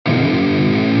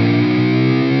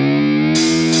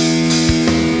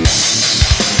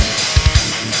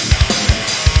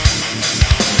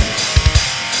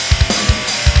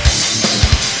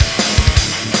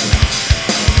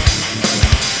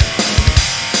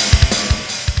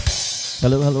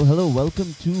Hello, hello, hello.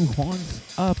 Welcome to Horns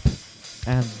Up.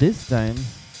 And this time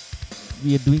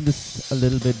we are doing this a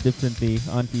little bit differently,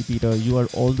 Auntie Peter. You are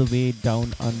all the way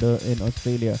down under in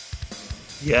Australia.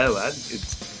 Yeah, man,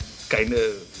 it's kind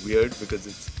of weird because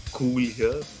it's cool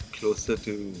here, closer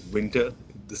to winter.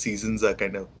 The seasons are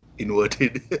kind of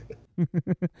inverted.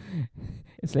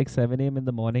 It's like 7 a.m. in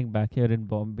the morning back here in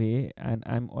Bombay, and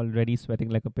I'm already sweating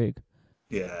like a pig.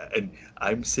 Yeah, and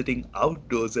I'm sitting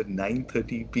outdoors at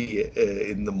 9:30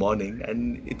 in the morning,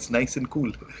 and it's nice and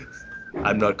cool.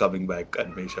 I'm not coming back,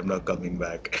 Anmesh. I'm not coming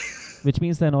back. Which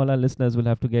means then all our listeners will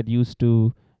have to get used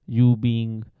to you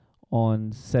being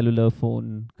on cellular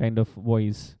phone kind of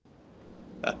voice.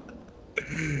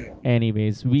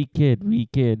 Anyways, we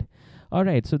kid. All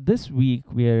right, so this week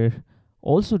we're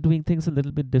also doing things a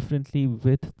little bit differently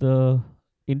with the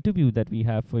interview that we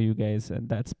have for you guys, and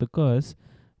that's because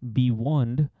be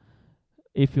warned,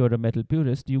 if you're a metal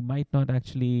purist, you might not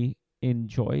actually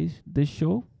enjoy this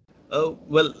show.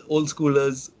 Well, old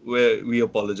schoolers, we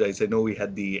apologize. I know we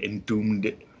had the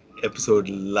Entombed episode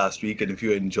last week, and if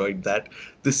you enjoyed that,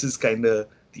 this is kind of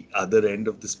the other end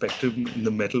of the spectrum in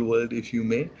the metal world, if you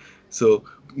may. So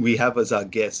we have as our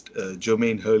guest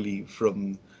Jermaine Hurley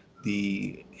from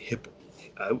the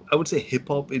I would say hip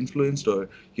hop influenced or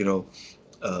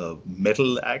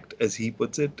metal act, as he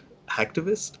puts it,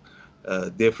 Hacktivist.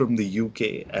 They're from the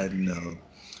UK, and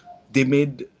they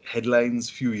made headlines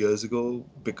a few years ago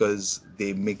because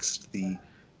they mixed the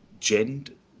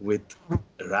gent with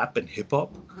rap and hip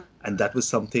hop, and that was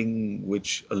something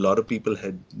which a lot of people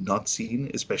had not seen,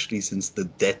 especially since the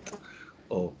death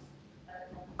of,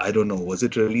 I don't know, was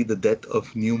it really the death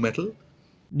of new metal?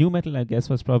 New metal, I guess,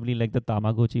 was probably like the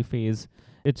Tamagotchi phase.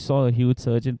 It saw a huge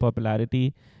surge in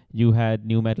popularity. You had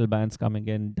new metal bands coming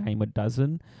in dime a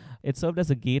dozen. It served as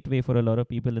a gateway for a lot of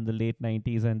people in the late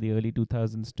 90s and the early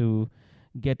 2000s to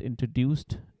get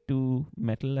introduced to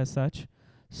metal as such.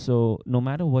 So, no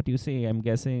matter what you say, I'm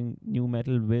guessing new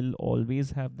metal will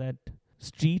always have that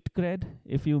street cred,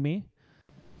 if you may.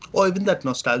 Or even that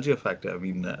nostalgia factor. I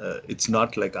mean, it's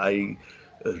not like I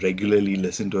regularly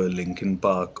listen to a Linkin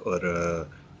Park or a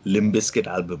Limp Bizkit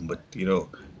album, but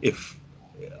if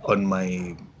on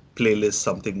my playlist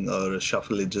something or a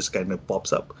shuffle it just kind of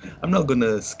pops up, I'm not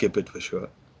gonna skip it for sure.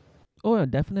 Oh,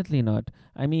 definitely not.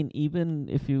 I mean, even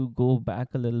if you go back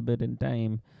a little bit in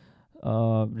time,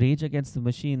 Rage Against the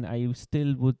Machine, I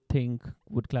still would think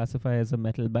would classify as a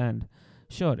metal band.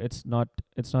 Sure, it's not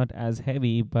as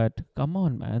heavy, but come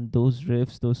on, man, those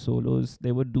riffs, those solos,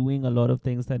 they were doing a lot of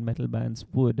things that metal bands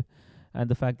would, and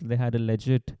the fact that they had a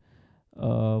legit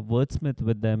wordsmith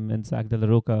with them in Zach De La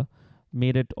Roca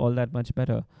made it all that much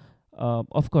better.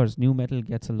 Of course, new metal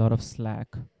gets a lot of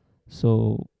slack,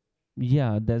 so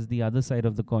yeah, there's the other side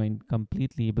of the coin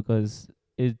completely because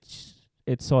it's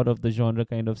sort of the genre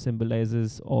kind of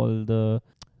symbolizes all the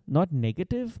not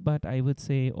negative, but I would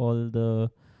say all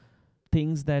the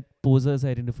things that posers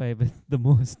identify with the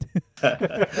most.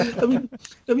 I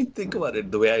mean, think about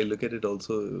it. The way I look at it,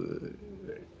 also,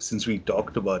 since we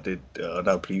talked about it on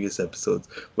our previous episodes,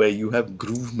 where you have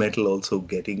groove metal also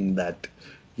getting that,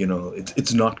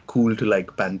 it's not cool to like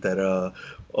Pantera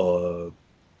or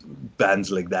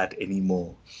bands like that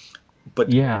anymore.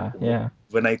 But Yeah, yeah.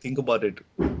 when I think about it,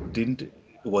 didn't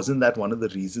wasn't that one of the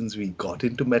reasons we got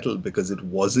into metal because it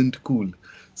wasn't cool?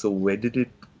 So where did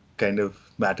it kind of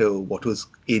matter what was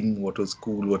in, what was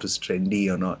cool, what was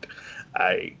trendy or not?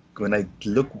 I When I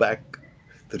look back,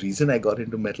 the reason I got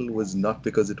into metal was not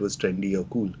because it was trendy or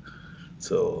cool.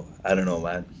 So I don't know,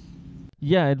 man.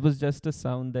 Yeah, it was just a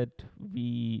sound that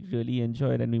we really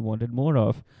enjoyed and we wanted more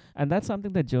of. And that's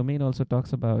something that Jermaine also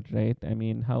talks about, right? I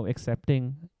mean, how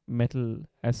accepting metal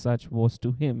as such was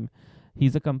to him.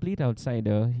 He's a complete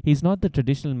outsider. He's not the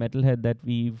traditional metalhead that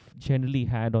we've generally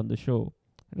had on the show,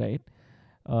 right?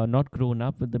 Not grown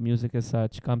up with the music as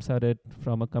such, comes at it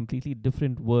from a completely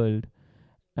different world,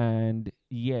 and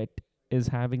yet is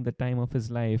having the time of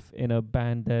his life in a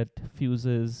band that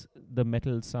fuses the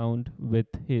metal sound with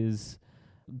his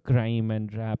grime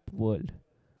and rap world.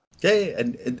 Yeah,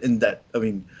 and that, I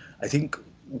mean, I think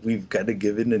we've kind of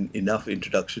given an enough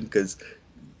introduction because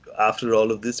after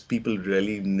all of this, people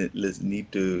really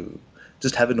need to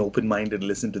just have an open mind and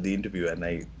listen to the interview. And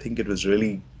I think it was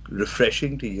really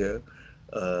refreshing to hear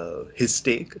his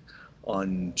take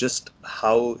on just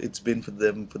how it's been for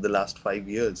them for the last 5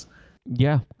 years.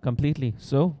 Yeah, completely.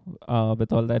 So,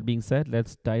 with all that being said,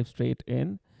 let's dive straight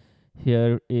in.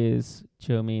 Here is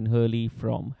Jermaine Hurley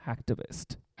from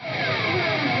Hacktivist.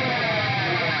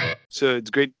 So it's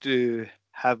great to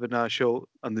have in our show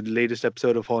on the latest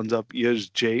episode of Horns Up. Here's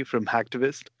Jay from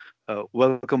Hacktivist.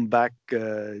 Welcome back,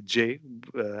 Jay,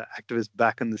 activist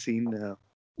back on the scene.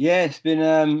 Yeah, it's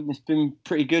been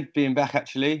pretty good being back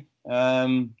actually.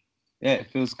 Yeah,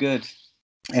 it feels good.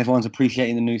 Everyone's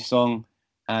appreciating the new song,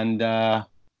 and yeah,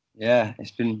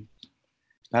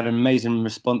 had an amazing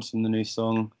response from the new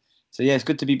song. So yeah, it's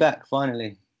good to be back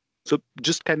finally. So,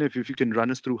 just kind of if you can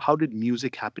run us through, how did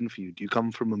music happen for you? Do you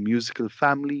come from a musical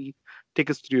family?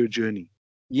 Take us through your journey.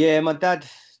 Yeah, my dad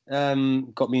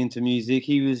got me into music.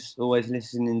 He was always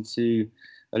listening to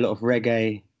a lot of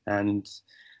reggae and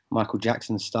Michael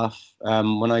Jackson stuff.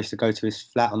 When I used to go to his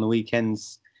flat on the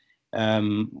weekends,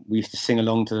 we used to sing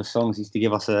along to the songs. He used to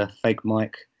give us a fake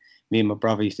mic. Me and my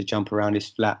brother used to jump around his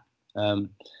flat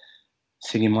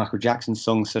singing Michael Jackson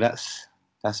songs. So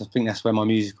I think that's where my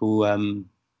musical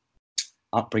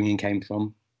upbringing came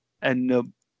from.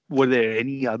 And were there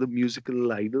any other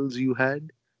musical idols you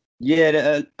had?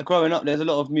 Yeah, growing up, there's a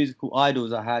lot of musical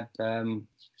idols I had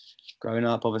growing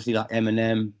up. Obviously, like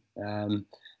Eminem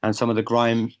and some of the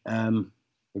grime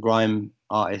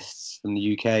artists from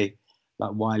the UK,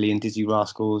 like Wiley and Dizzy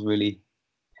Rascals. Really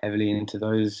heavily into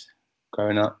those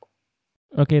growing up.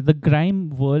 Okay, the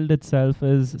grime world itself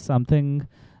is something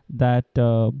that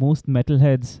most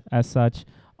metalheads, as such,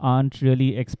 aren't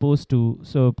really exposed to.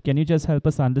 So, can you just help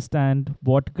us understand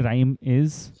what grime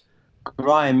is?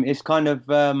 Grime is kind of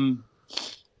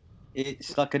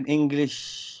it's like an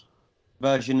English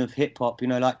version of hip hop. You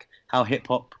know, like how hip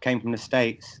hop came from the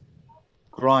States.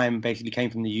 Grime basically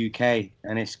came from the UK,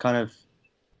 and it's kind of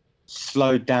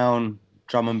slowed down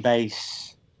drum and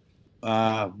bass,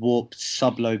 warped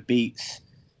sub-low beats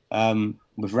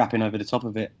with rapping over the top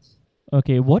of it.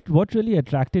 Okay, what really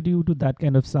attracted you to that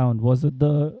kind of sound? Was it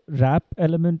the rap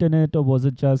element in it, or was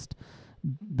it just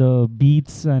the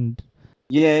beats and?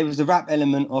 Yeah, it was the rap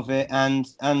element of it, and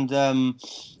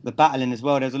the battling as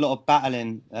well. There's a lot of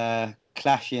battling,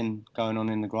 clashing going on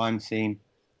in the grime scene,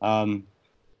 and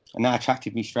that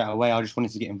attracted me straight away. I just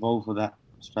wanted to get involved with that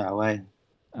straight away.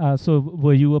 So,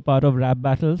 were you a part of rap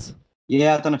battles?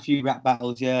 Yeah, I've done a few rap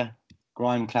battles, yeah,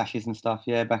 grime clashes and stuff,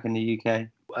 yeah, back in the UK.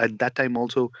 At that time,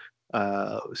 also,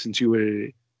 since you were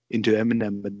into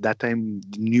Eminem, at that time,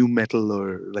 new metal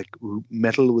or like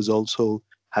metal was also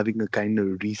having a kind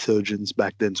of resurgence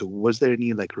back then. So, was there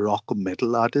any like rock or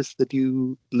metal artists that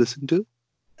you listened to?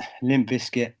 Limp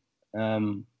Bizkit.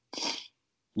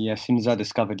 Yeah, as soon as I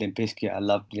discovered Limp Bizkit, I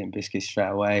loved Limp Bizkit straight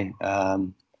away.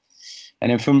 And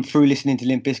then through listening to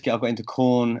Limp Bizkit, I got into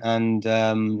Korn and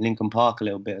Linkin Park a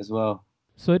little bit as well.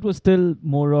 So it was still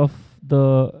more of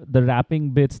the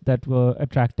rapping bits that were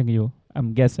attracting you,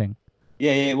 I'm guessing.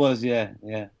 Yeah, it was. Yeah,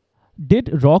 yeah.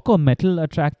 Did rock or metal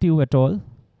attract you at all?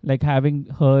 Like having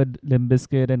heard Limp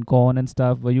Bizkit and Korn and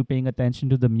stuff, were you paying attention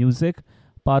to the music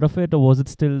part of it, or was it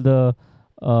still the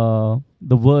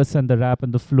verse and the rap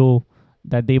and the flow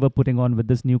that they were putting on with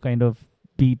this new kind of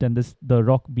beat and this the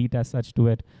rock beat as such to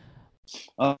it?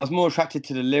 I was more attracted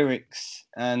to the lyrics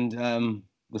and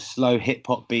the slow hip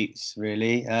hop beats,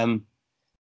 really.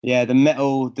 Yeah, the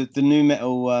metal, the new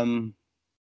metal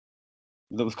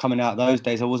that was coming out those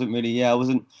days. I wasn't really. Yeah,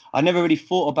 I never really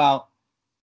thought about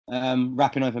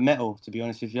rapping over metal. To be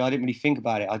honest with you, I didn't really think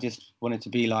about it. I just wanted to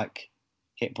be like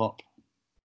hip hop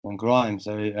and grime.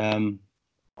 So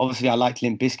obviously, I liked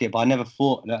Limp Bizkit, but I never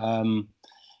thought that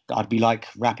I'd be like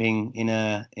rapping in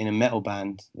a metal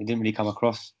band. It didn't really come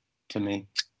across to me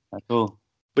at all.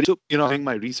 But so, doing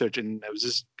my research, and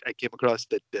I came across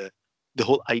that the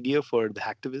whole idea for the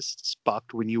Hacktivist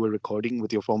sparked when you were recording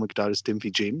with your former guitarist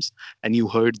Timothy James, and you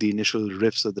heard the initial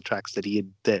riffs of the tracks that he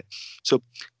had there. So,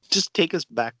 just take us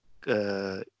back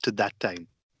to that time.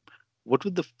 What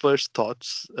were the first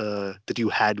thoughts that you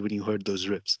had when you heard those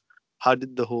riffs? How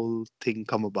did the whole thing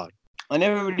come about? I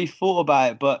never really thought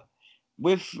about it, but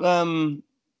with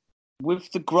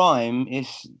the grime,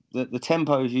 is the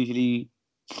tempo is usually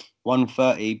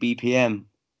 130 BPM,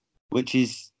 which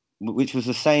was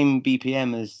the same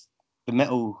BPM as the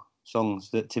metal songs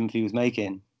that Timothy was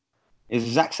making. It's the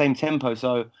exact same tempo.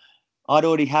 So I'd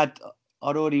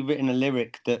already written a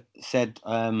lyric that said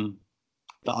that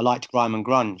I liked grime and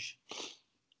grunge,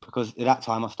 because at that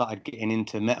time I started getting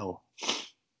into metal.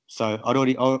 So I'd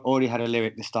already had a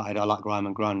lyric that started I like grime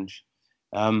and grunge,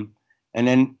 and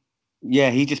then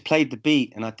yeah, he just played the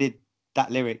beat and I did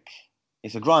that lyric.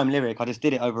 It's a grime lyric. I just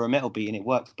did it over a metal beat and it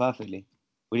worked perfectly.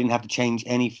 We didn't have to change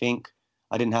anything.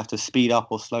 I didn't have to speed up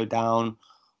or slow down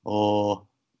or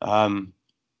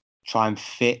try and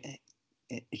fit.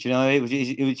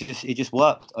 It just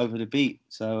worked over the beat.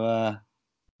 So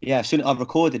yeah, I've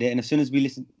recorded it, and as soon as we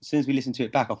listened to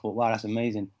it back, I thought, wow, that's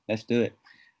amazing. Let's do it.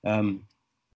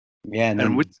 Yeah, and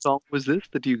And then which song was this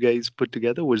that you guys put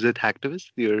together? Was it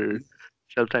Hacktivist, your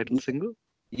self-titled single?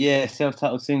 yeah,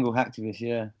 self-titled single, Hacktivist.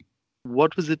 Yeah.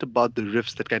 What was it about the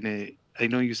riffs that kind of? I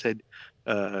know you said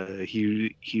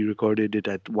he recorded it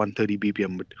at 130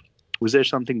 BPM, but was there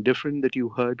something different that you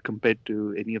heard compared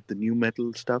to any of the new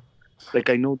metal stuff? Like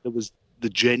I know there was the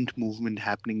gent movement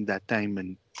happening that time,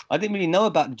 and I didn't really know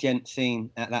about the gent scene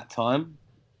at that time.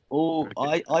 Or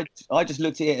okay, I just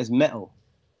looked at it as metal.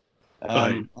 all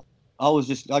right, Um, I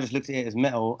just looked at it as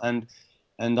metal, and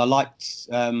I liked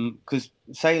because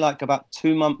say like about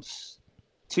 2 months,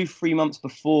 3 months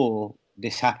before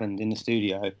this happened in the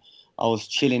studio, I was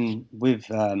chilling with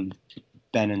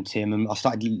Ben and Tim, and I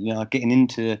started getting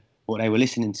into what they were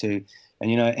listening to,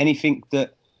 and anything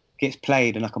that gets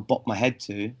played and I can bop my head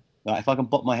to, like if I can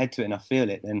bop my head to it and I feel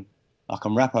it, then I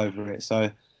can rap over it.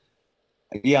 So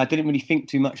yeah, I didn't really think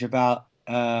too much about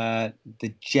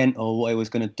the gent or what I was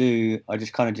going to do. I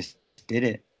just kind of just did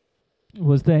it.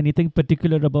 Was there anything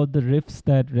particular about the riffs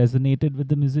that resonated with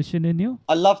the musician in you?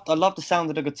 I loved the sound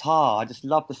of the guitar. I just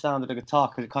love the sound of the guitar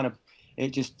because it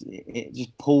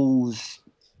just pulls.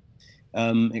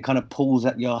 It kind of pulls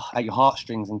at your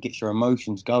heartstrings and gets your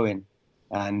emotions going.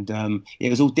 And it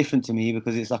was all different to me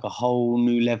because it's like a whole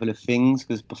new level of things.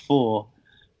 Because before,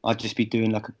 I'd just be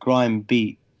doing like a grime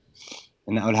beat,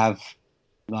 and that would have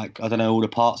like I don't know all the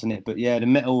parts in it. But yeah, the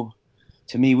metal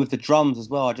to me with the drums as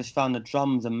well. I just found the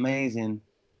drums amazing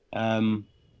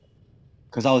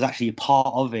because I was actually a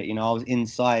part of it. I was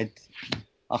inside.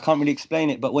 I can't really explain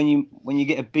it, but when you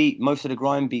get a beat, most of the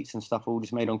grime beats and stuff are all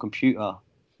just made on computer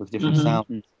with different Mm-hmm.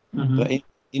 sounds. Mm-hmm. But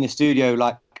in a studio,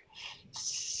 like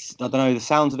I don't know, the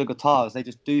sounds of the guitars, they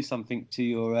just do something to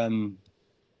your the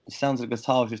sounds of the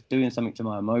guitars just doing something to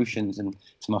my emotions and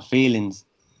to my feelings.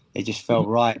 It just felt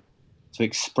right to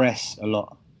express a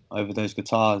lot over those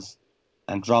guitars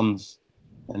and drums.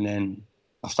 And then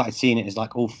I started seeing it as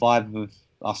like all five of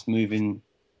us moving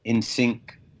in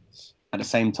sync at the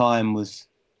same time was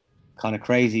kind of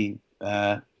crazy,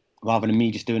 rather than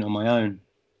me just doing it on my own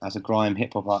as a grime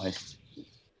hip hop artist.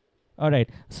 All right.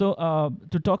 So,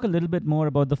 to talk a little bit more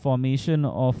about the formation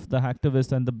of the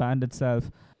Hacktivist and the band itself,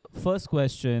 first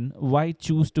question: why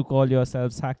choose to call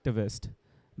yourselves Hacktivist?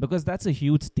 Because that's a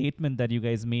huge statement that you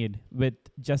guys made with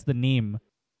just the name.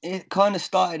 It kind of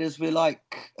started as we're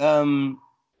kind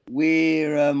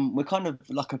of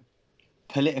like a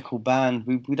political band.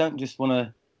 We don't just want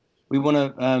to we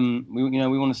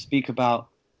want to speak about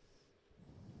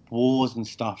wars and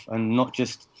stuff and not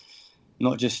just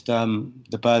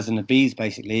the birds and the bees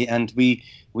basically. And we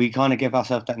kind of give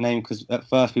ourselves that name because at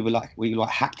first we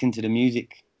hacked into the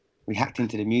music. We hacked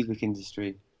into the music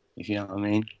industry, if you know what I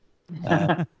mean.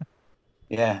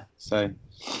 Yeah, so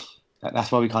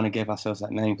that's why we kind of gave ourselves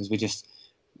that name because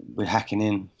we're hacking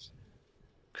in.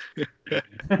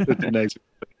 that's a nice way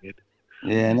of putting it.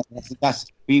 Yeah, and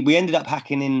we ended up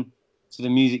hacking in to the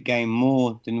music game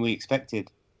more than we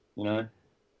expected. You know,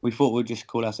 we thought we'd just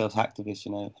call ourselves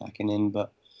hacktivists, hacking in,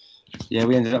 but yeah,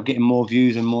 we ended up getting more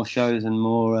views and more shows and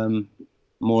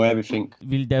more everything.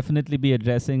 We'll definitely be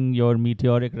addressing your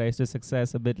meteoric rise to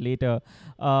success a bit later.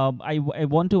 I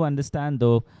want to understand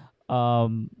though,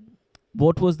 um,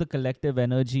 what was the collective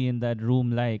energy in that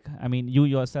room like? I mean, you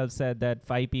yourself said that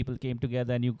 5 people came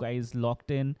together and you guys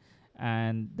locked in,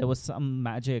 and there was some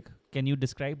magic. Can you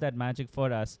describe that magic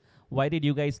for us? Why did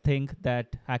you guys think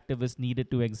that Hacktivist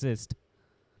needed to exist?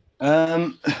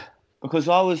 Um, because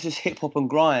I was just hip hop and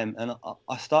grime, and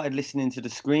I started listening to the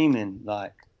screaming,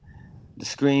 like the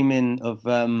screaming of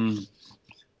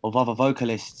other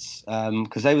vocalists,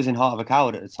 because they was in Heart of a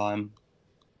Coward at the time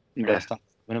when I Yeah. started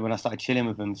when I started chilling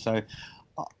with them. So,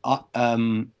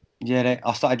 yeah,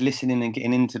 I started listening and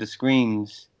getting into the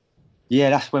screams. Yeah,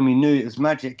 that's when we knew it was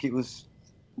magic. It was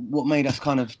what made us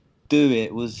kind of do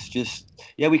it was just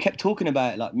yeah. We kept talking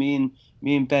about it, like me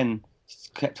and Ben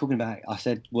kept talking about it. I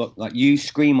said, "Well, like you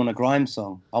scream on a grime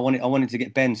song." I wanted to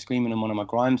get Ben screaming on one of my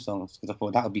grime songs because I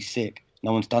thought that would be sick.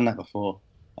 No one's done that before,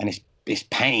 and it's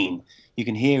pain. You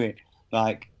can hear it,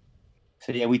 like.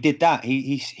 So yeah, we did that.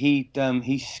 He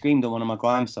screamed on one of my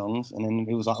grime songs, and then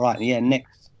he was like, right, yeah,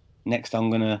 next I'm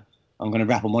gonna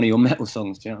rap on one of your metal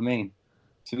songs. Do you know what I mean?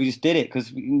 So we just did it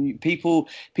because people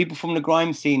from the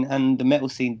grime scene and the metal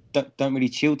scene don't really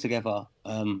chill together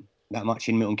that much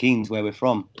in Milton Keynes where we're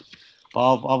from.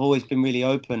 But I've always been really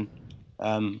open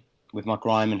with my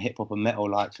grime and hip hop and metal.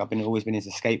 Like I've always been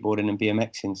into skateboarding and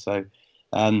BMXing. So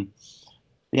um,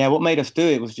 yeah, what made us do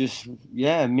it was just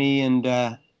yeah, me and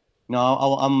no,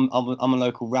 I'm a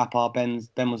local rapper. Ben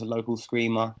was a local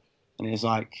screamer, and it was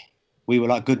like we were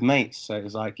like good mates. So it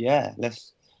was like yeah,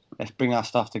 let's bring our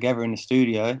stuff together in the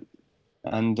studio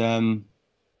and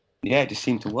it just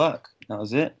seemed to work. That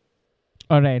was it.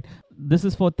 All right. This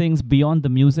is for things beyond the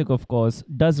music, of course.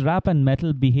 Does rap and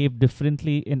metal behave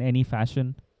differently in any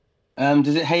fashion?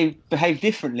 Does it behave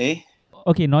differently?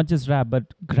 Okay, not just rap, but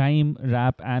grime,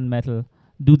 rap, and metal.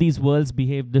 Do these worlds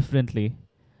behave differently,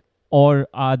 or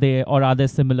are there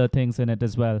similar things in it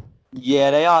as well?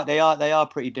 Yeah, they are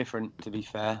pretty different. To be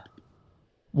fair,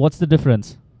 What's the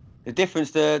difference? the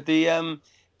difference,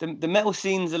 the metal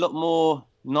scene's a lot more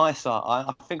nicer.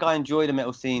 I think I enjoy the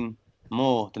metal scene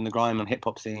more than the grime and hip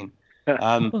hop scene.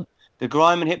 Um, Oh, the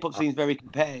grime and hip hop scene is very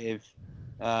competitive,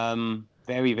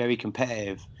 very very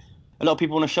competitive. A lot of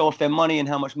people want to show off their money and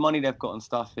how much money they've got and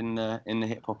stuff in the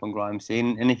hip hop and grime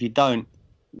scene. And if you don't,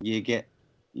 you get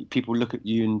people look at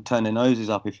you and turn their noses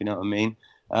up, if you know what I mean.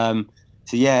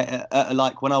 So yeah,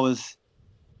 like when I was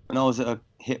at a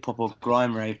hip hop or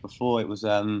grime rave before, it was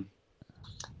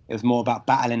more about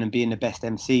battling and being the best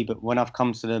MC. But when I've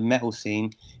come to the metal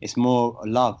scene, it's more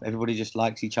love. Everybody just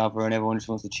likes each other and everyone just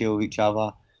wants to chill with each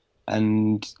other.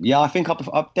 And yeah, I think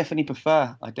I definitely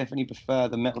prefer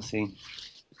the metal scene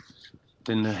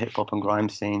than the hip hop and grime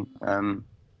scene.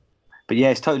 But yeah,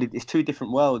 it's two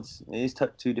different worlds. It is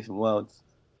two different worlds.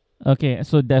 okay,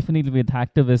 so definitely with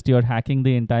Hacktivist, you're hacking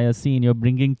the entire scene. You're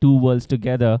bringing two worlds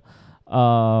together.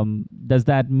 Does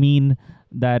that mean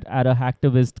that at a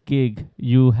Hacktivist gig,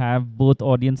 you have both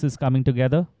audiences coming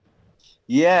together?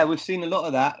 Yeah, we've seen a lot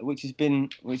of that, which has been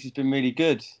really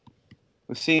good.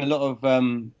 We've seen a lot of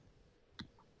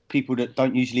people that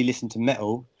don't usually listen to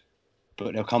metal,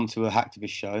 but they'll come to a Hacktivist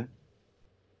show,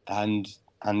 and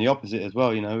the opposite as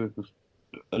well. You know,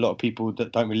 a lot of people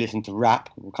that don't really listen to rap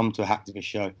will come to a Hacktivist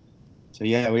show. So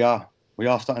yeah, we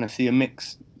are starting to see a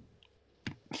mix,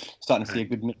 starting to see a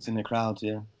good mix in the crowds.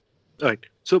 Yeah. All right.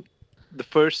 So the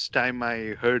first time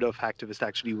I heard of Hacktivist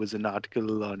actually was an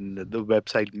article on the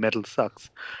website Metal Sucks,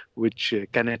 which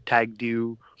kind of tagged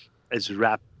you as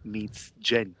rap meets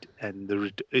gent,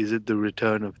 and is it the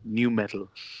return of new metal?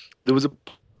 There was a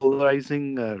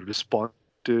polarizing response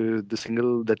to the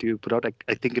single that you put out.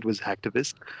 I think it was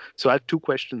Hacktivist. So I have two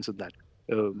questions on that.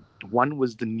 One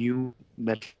was the new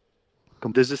metal.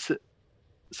 There's a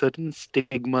certain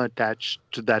stigma attached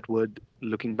to that word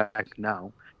looking back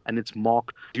now, and it's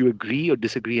mocked. Do you agree or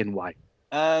disagree, and why?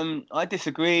 I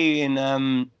disagree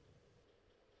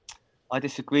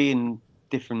in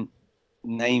different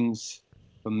names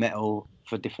for metal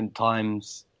for different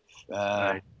times,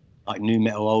 Right. like new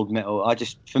metal, old metal.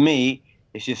 For me,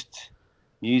 it's just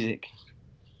music.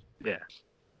 Yeah.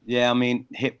 Yeah, I mean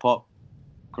hip hop,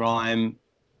 grime,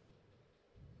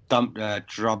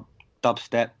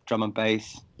 dubstep, drum and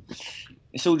bass.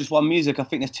 It's all just one music. I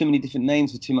think there's too many different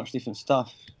names for too much different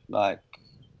stuff. Like,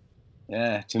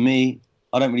 yeah, to me,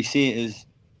 I don't really see it as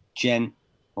gent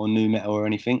or new metal or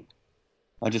anything.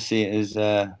 I just see it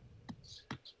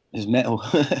as metal.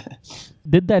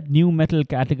 Did that new metal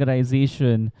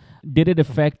categorization, did it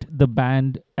affect the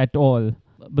band at all?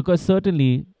 Because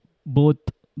certainly both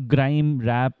grime,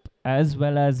 rap, as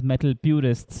well as metal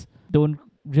purists don't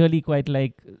really quite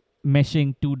like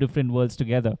meshing two different worlds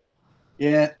together,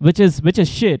 Yeah, which is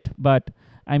shit. But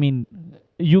I mean,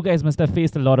 you guys must have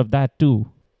faced a lot of that too.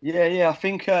 yeah. I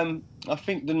think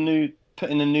the new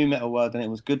putting the new metal word in it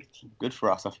was good for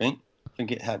us. I think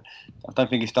it had. I don't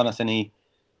think it's done us any.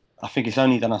 I think it's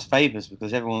only done us favors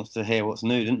because everyone wants to hear what's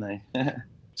new, didn't they?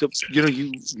 So,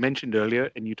 you mentioned earlier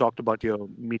and you talked about your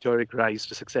meteoric rise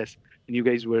to success, and you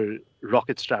guys were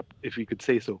rocket strapped, if you could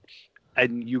say so.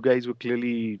 And you guys were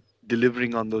clearly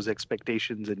delivering on those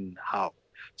expectations and how.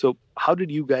 So, how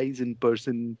did you guys in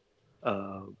person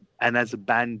uh, and as a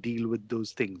band deal with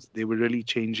those things? They were really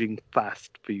changing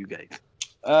fast for you guys.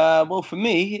 Well, for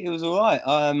me, it was all right.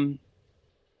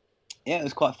 Yeah, it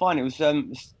was quite fun. It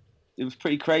was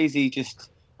pretty crazy. Just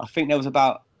I think there was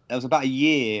about a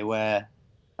year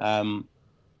um,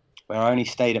 where I only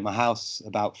stayed at my house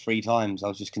about 3 times. I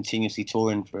was just continuously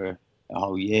touring for a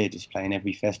whole year, just playing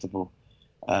every festival.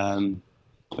 Um,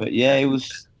 but yeah, it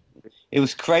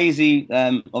was crazy.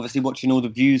 Obviously, watching all the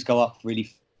views go up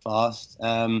really fast.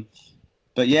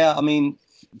 But yeah, I mean,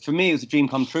 for me, it was a dream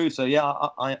come true. So yeah,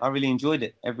 I really enjoyed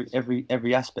it.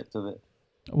 Every aspect of it.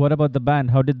 What about the band?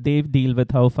 How did they deal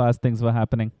with how fast things were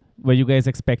happening? Were you guys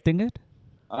expecting it?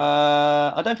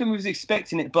 I don't think we was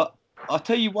expecting it, but I'll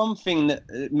tell you one thing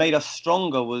that made us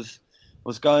stronger was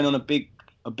going on a big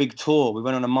tour. We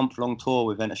went on a month-long tour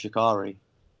with Enter Shikari,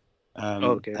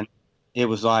 Okay. and it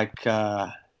was like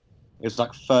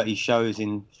 30 shows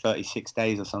in 36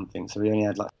 days or something. So we only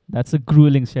had like That's a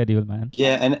grueling schedule, man.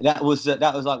 yeah, and that was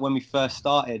like when we first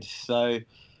started. So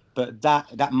but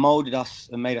that molded us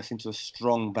and made us into a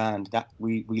strong band. That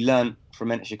we learned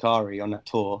from Enter Shikari on that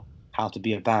tour how to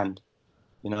be a band.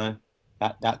 You know,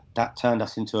 that turned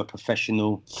us into a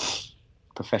professional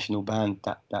band.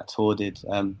 That tour did.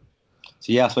 So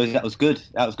yeah, I suppose that was good.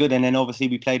 That was good. And then obviously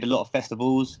we played a lot of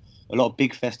festivals, a lot of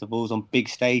big festivals on big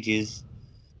stages.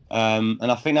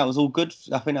 And I think that was all good.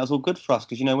 I think that was all good for us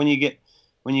because you know when you get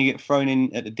thrown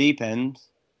in at the deep end,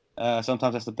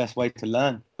 sometimes that's the best way to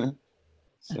learn.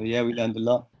 So yeah, we learned a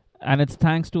lot. And it's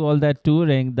thanks to all that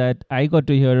touring that I got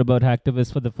to hear about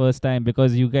Hacktivist for the first time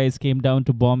because you guys came down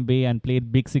to Bombay and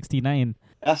played Big 69.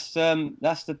 That's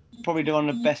probably one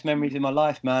of the best memories in my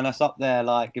life, man. That's up there,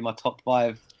 like in my top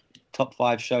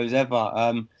five shows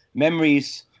ever.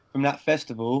 Memories from that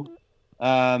festival.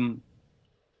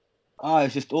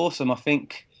 It's just awesome. I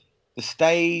think the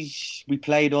stage we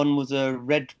played on was a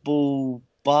Red Bull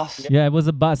bus. Yeah, it was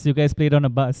a bus. You guys played on a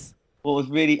bus. What was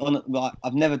really on? Like,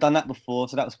 I've never done that before,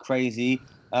 so that was crazy.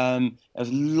 There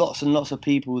was lots and lots of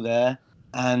people there,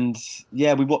 and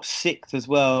yeah, we watched Sixth as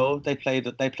well. They played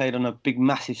on a big,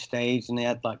 massive stage, and they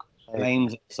had like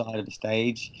flames at the side of the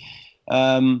stage.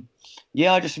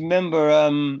 Yeah, I just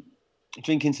remember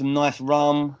drinking some nice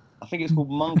rum. I think it's called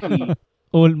Monkey.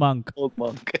 Old Monk. Old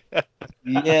Monk.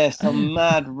 Yeah, some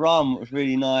mad rum. It was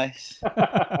really nice.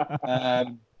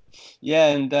 Yeah,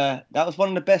 and that was one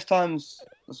of the best times.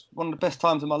 It was one of the best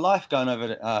times of my life going over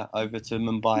to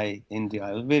Mumbai, India.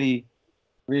 It was really,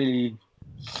 really,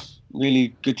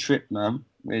 really good trip, man.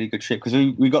 Really good trip because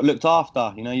we got looked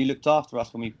after. You know, you looked after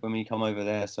us when we come over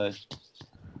there, so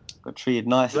got treated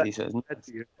nicely. So it was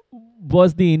nice.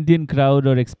 Was the Indian crowd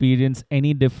or experience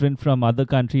any different from other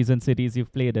countries and cities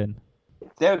you've played in?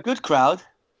 They're a good crowd.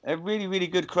 They're a really, really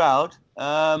good crowd.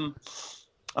 I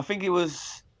think it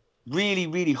was really,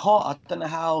 really hot. I don't know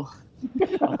how.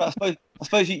 I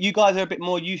suppose you guys are a bit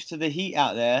more used to the heat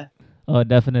out there. Oh,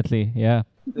 definitely, yeah.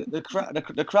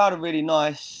 The crowd are really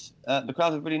nice. The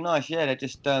crowd are really nice. Yeah, they're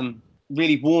just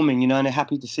really warming, you know, and they're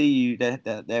happy to see you.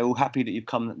 They're all happy that you've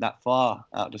come that far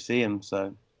out to see them.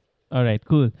 So. All right,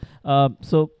 cool.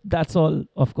 So that's all,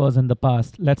 of course, in the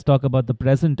past. Let's talk about the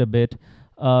present a bit.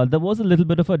 There was a little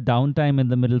bit of a downtime in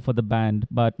the middle for the band,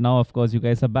 but now, of course, you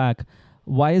guys are back.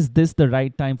 Why is this the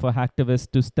right time for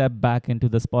Hacktivist to step back into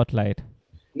the spotlight?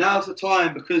 Now's the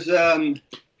time because,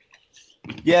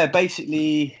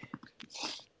 basically,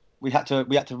 we had to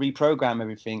reprogram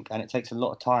everything, and it takes a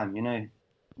lot of time, you know.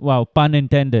 Wow, pun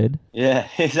intended. Yeah,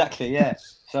 exactly. Yeah.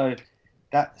 So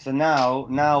now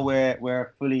we're a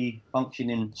fully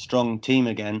functioning, strong team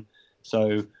again.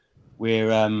 So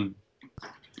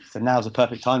so now's the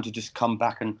perfect time to just come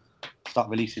back and start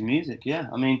releasing music. Yeah,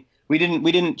 I mean, we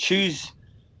didn't choose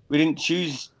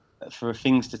for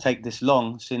things to take this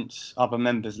long since other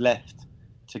members left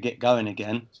to get going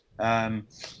again.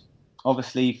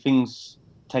 Obviously, things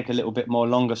take a little bit more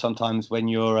longer sometimes when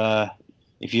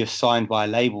if you're signed by a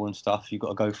label and stuff. You've got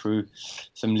to go through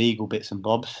some legal bits and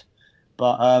bobs.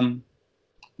 But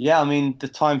yeah, I mean, the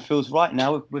time feels right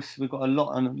now. We've got a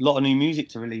lot of new music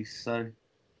to release, so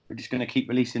we're just going to keep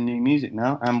releasing new music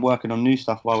now and working on new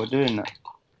stuff while we're doing that.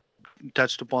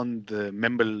 Touched upon the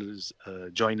members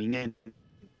joining in.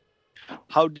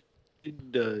 How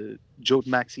did Joe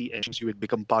Maxey and you would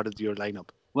become part of your lineup?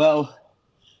 Well,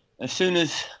 as soon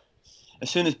as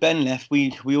Ben left,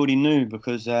 we already knew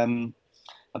because I don't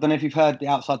know if you've heard the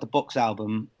Outside the Box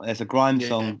album. There's a grime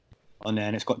song on there,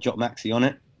 and it's got Jock Maxey on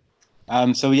it.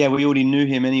 So yeah, we already knew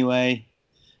him anyway.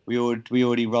 We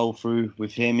already roll through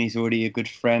with him. He's already a good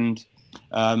friend,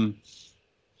 and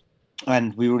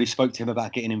we already spoke to him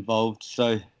about getting involved.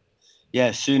 So yeah,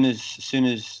 as soon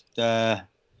as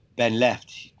Ben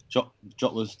left, Jock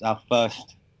was our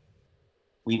first.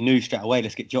 We knew straight away,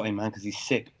 let's get Jot in, man, because he's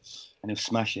sick and he'll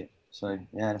smash it. So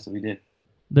yeah, that's what we did.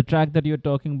 The track that you're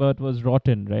talking about was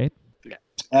Rotten, right?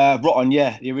 Yeah. Rotten,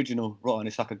 yeah, the original Rotten.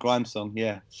 It's like a grime song,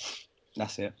 yeah.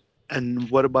 That's it. And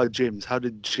what about James? How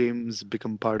did James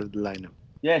become part of the lineup?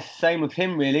 Yes, same with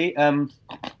him really.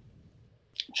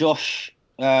 Josh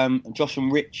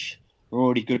and Rich were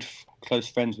already good, close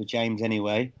friends with James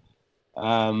anyway.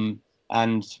 And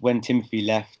when Timothy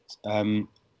left,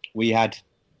 we had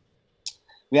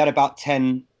about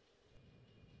 9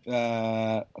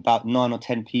 or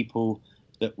 10 people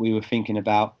that we were thinking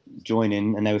about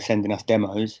joining, and they were sending us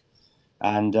demos.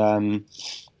 And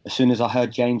as soon as I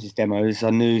heard James's demos,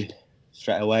 I knew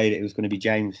straight away that it was going to be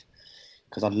James,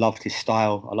 because I loved his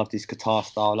style, I loved his guitar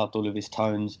style, I loved all of his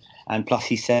tones, and plus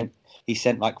he sent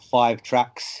like 5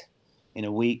 tracks in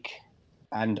a week,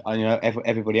 and you know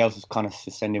everybody else was kind of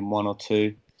sending 1 or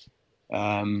 2.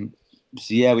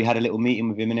 So yeah, we had a little meeting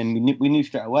with him, and then we knew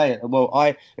straight away. Well,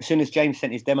 as soon as James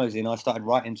sent his demos in, I started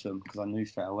writing to him because I knew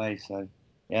straight away. So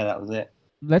yeah, that was it.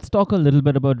 Let's talk a little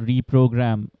bit about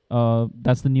Reprogram.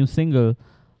 That's the new single.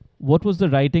 What was the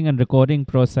writing and recording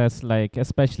process like,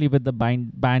 especially with the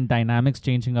band dynamics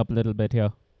changing up a little bit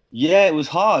here? Yeah, it was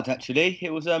hard actually.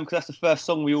 It was because that's the first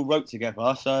song we all wrote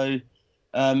together, so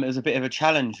it was a bit of a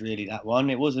challenge really. That one,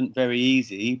 it wasn't very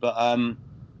easy, but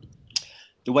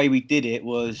the way we did it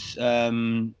was,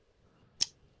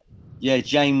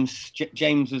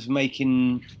 James was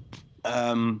making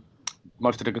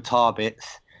most of the guitar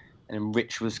bits, and then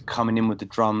Rich was coming in with the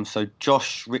drums. So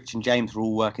Josh, Rich, and James were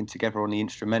all working together on the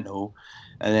instrumental,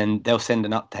 and then they'll send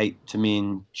an update to me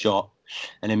and Jot.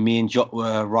 And then me and Jot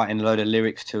were writing a load of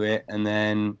lyrics to it. And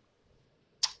then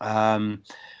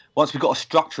once we got a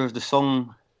structure of the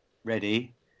song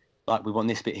ready, like we want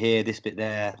this bit here, this bit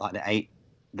there, like the 8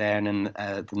 there, and then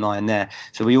the 9 there.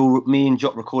 So me and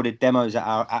Jot recorded demos at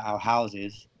our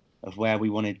houses of where we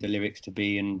wanted the lyrics to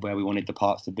be and where we wanted the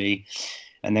parts to be.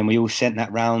 And then we all sent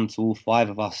that round to all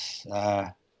 5 of us,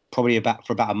 probably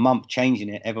for about a month, changing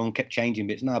it. Everyone kept changing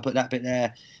bits. No, put that bit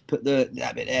there. Put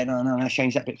that bit there. No, I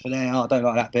change that bit for there. Oh, I don't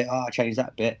like that bit. Oh, I change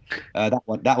that bit. That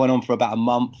went on for about a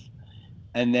month.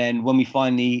 And then when we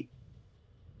finally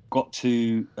got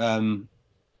to the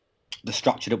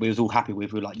structure that we was all happy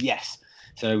with, we were like, yes.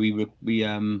 So we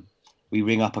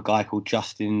ring up a guy called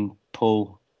Justin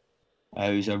Paul,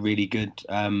 who's a really good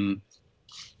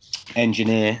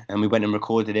engineer, and we went and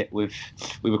recorded it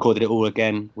all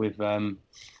again with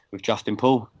Justin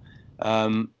Paul,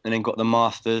 and then got the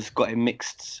masters, got it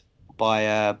mixed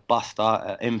by Buster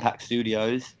at Impact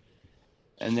Studios,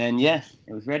 and then it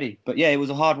was ready. But yeah, it was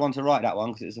a hard one to write, that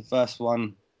one, because it was the first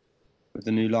one with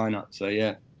the new lineup. So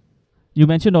yeah. You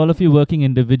mentioned all of you working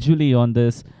individually on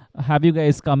this. Have you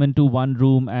guys come into one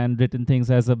room and written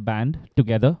things as a band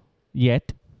together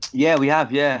yet? Yeah, we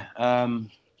have. Yeah.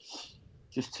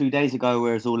 Just 2 days ago,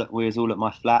 we was all at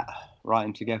my flat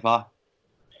writing together.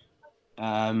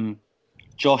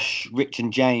 Josh, Rich,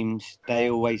 and James, they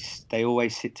always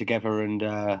sit together and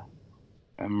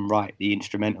write the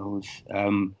instrumentals.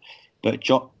 But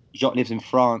Jot lives in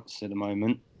France at the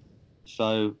moment,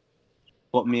 so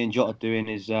what me and Jot are doing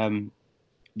is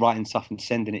writing stuff and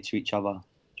sending it to each other.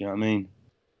 Do you know what I mean?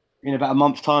 In about a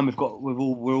month's time, we're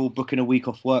all booking a week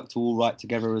off work to all write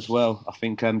together as well. I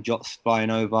think Jot's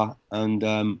flying over,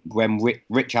 and when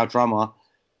Rich, our drummer,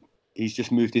 he's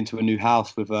just moved into a new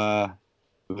house with a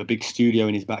big studio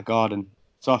in his back garden.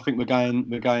 So I think we're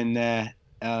going there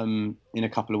in a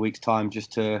couple of weeks' time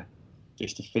just to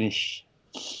finish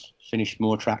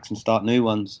more tracks and start new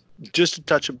ones. Just to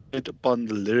touch a bit upon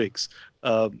the lyrics,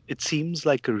 it seems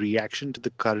like a reaction to the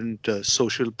current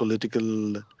social,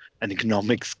 political, and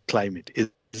economics climate.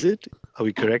 Is it? Are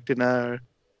we correct in our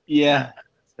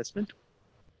assessment?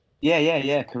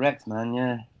 Yeah. Correct, man.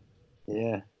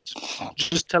 Yeah.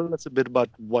 Just tell us a bit about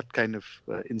what kind of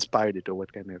inspired it, or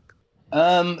what kind of.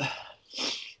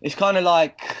 It's kind of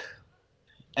like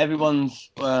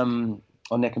everyone's on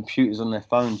their computers, on their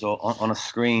phones, or on a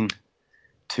screen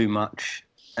too much,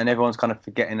 and everyone's kind of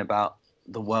forgetting about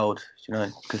the world,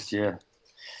 because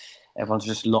everyone's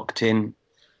just locked in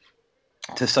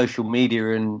to social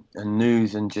media and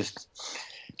news, and just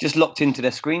locked into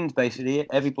their screens. Basically,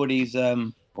 everybody's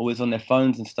always on their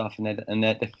phones and stuff, and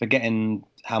they're forgetting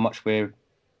how much we're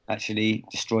actually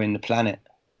destroying the planet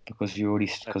because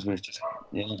we're just.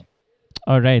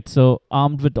 All right. So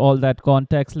armed with all that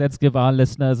context, let's give our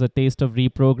listeners a taste of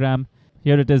Reprogram.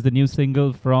 Here it is, the new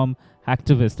single from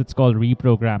Hacktivist. It's called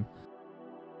Reprogram.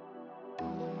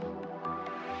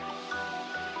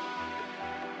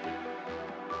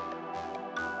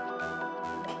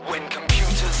 When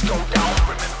computers go down,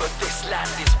 remember this land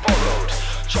is borrowed.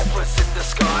 Choppers in the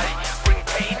sky bring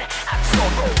pain and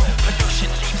sorrow. Pollution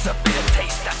leaves a bitter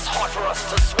taste that's hard for us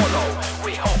to swallow.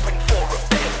 We're hoping for a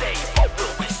better day, but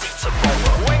will we see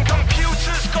tomorrow? When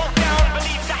computers go down,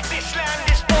 believe that this land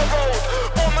is borrowed.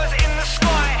 Bombers in the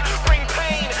sky bring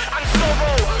pain and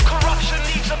sorrow. Corruption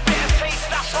leaves a bitter taste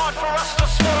that's hard for us to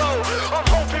swallow. I'm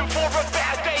hoping for a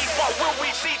better day, but will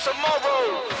we see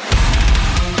tomorrow?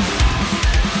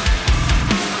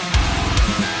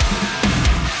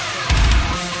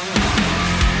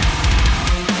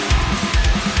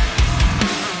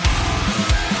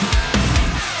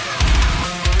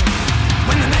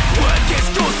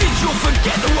 You'll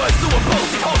forget the words that were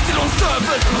posted, hosted on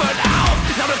servers, burnt out.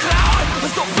 Now the cloud has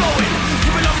stopped flowing.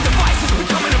 Your beloved devices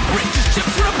becoming a brick, just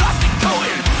chips with a plastic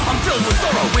coating. I'm filled with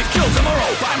sorrow, we've killed tomorrow,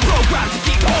 but I'm programmed to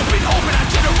keep hoping our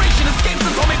generation escapes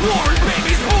atomic war and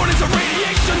babies born into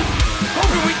radiation.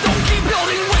 Hoping we don't keep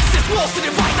building racist walls to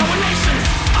divide our nation.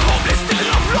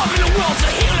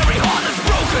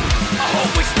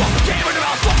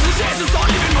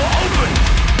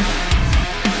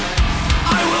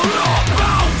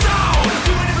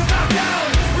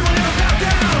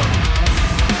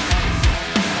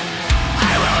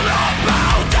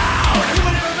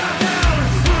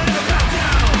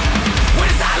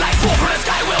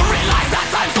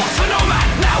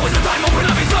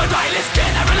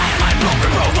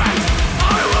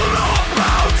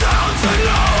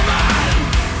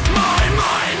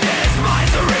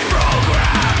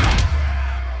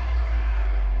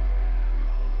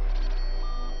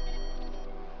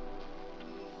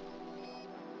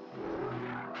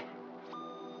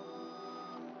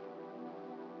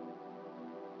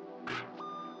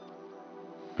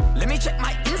 check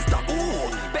my Insta, ooh.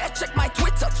 Better check my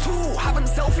Twitter too. Haven't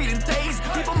selfied in days.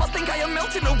 People must think I am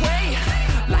melting away.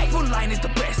 Life online is the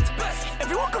best.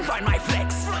 Everyone can find my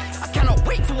flex. I cannot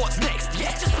wait for what's next. Yeah,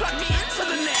 just plug me into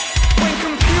the net. When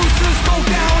computers go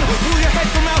down, pull your head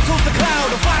from out of the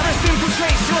cloud. A virus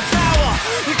infiltrates your tower.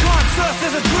 You can't surf,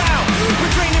 there's a drought.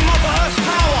 We're draining Mother Earth's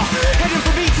power. Heading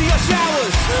from meteor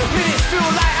showers. Minutes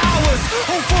feel like hours.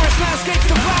 Whole forest landscapes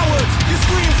devoured. You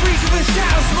scream, freezes and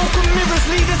shatters. Smoke and mirrors,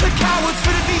 leaders and cowards.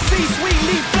 For the DC, sweet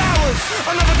leaf flowers.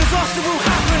 Another disaster will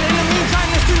happen. In the meantime,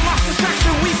 there's too much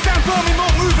distraction. We stand firm, we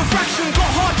won't move a fraction.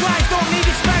 Got hard drives, don't need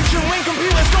expansion. When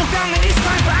computers go down, then it's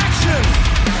time for action.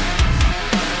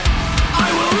 I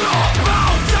will not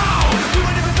bow down. We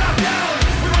will never bow down.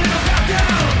 We will never bow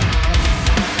down.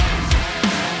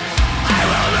 I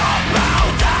will not bow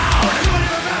down. We will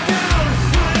never bow down.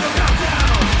 We will never bow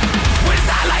down. When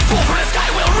satellites fall from the sky,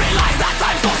 we'll realize that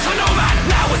time stops for no man.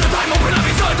 Now is the time, open up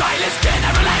your third eye. Let's get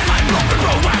every line, my block and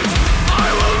programmed. I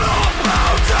will not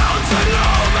bow down to no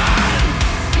man.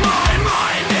 My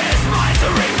mind is mine to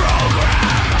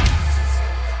reprogram.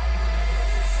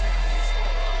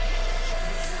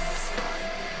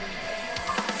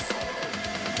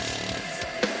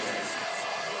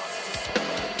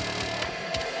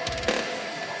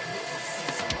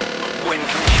 When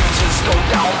computers go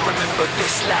down, remember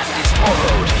this land is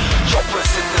borrowed.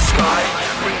 Choppers in the sky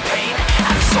bring pain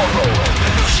and sorrow.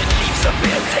 Pollution leaves a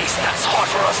bitter taste that's hard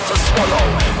for us to swallow.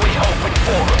 We're hoping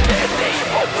for a better day,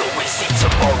 but will we see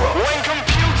tomorrow? When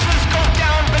computers go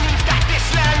down, believe that this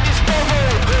land is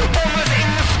borrowed. Bombers in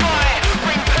the sky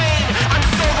bring pain and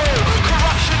sorrow.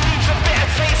 Corruption leaves a bitter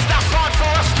taste that's hard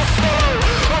for us to swallow.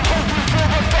 I'm hoping for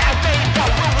a better day,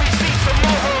 but will we see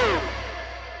tomorrow?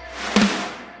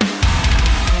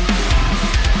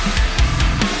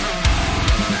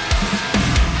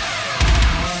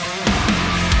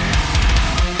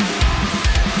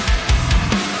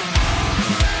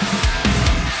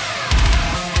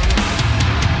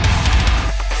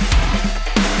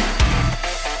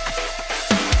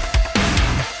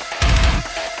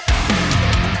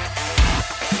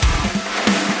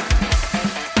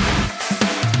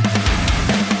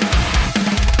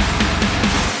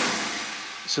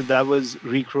 So that was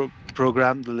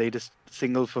Reprogrammed, the latest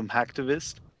single from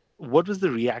Hacktivist. What was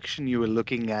the reaction you were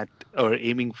looking at or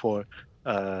aiming for,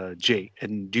 Jay?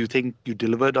 And do you think you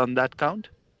delivered on that count?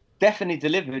 Definitely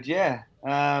delivered, yeah.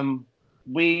 I don't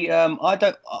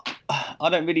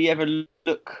really ever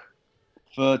look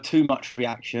for too much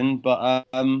reaction, but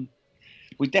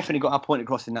we definitely got our point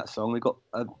across in that song. We got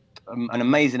an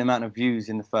amazing amount of views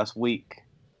in the first week.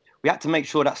 We had to make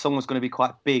sure that song was going to be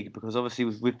quite big because obviously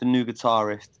with the new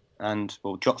guitarist and,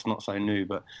 well, Jock's not so new,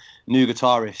 but new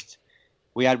guitarist,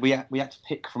 we had to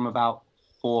pick from about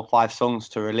 4 or 5 songs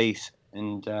to release.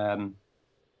 And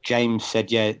James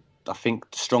said, yeah, I think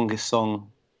the strongest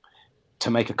song to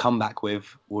make a comeback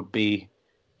with would be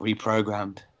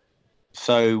Reprogrammed.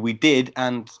 So we did,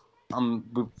 and I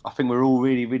think we're all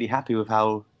really, really happy with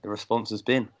how the response has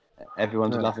been.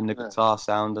 Everyone's loving the guitar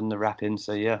sound and the rapping,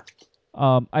 so yeah.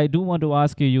 I do want to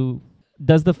ask you,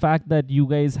 does the fact that you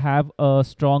guys have a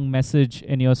strong message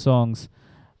in your songs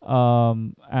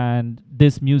and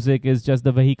this music is just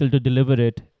the vehicle to deliver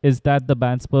it, is that the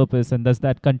band's purpose, and does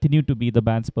that continue to be the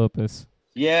band's purpose?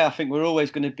 Yeah, I think we're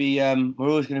always going to be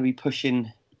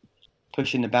pushing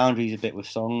the boundaries a bit with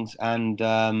songs, and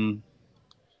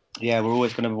yeah, we're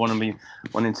always going to be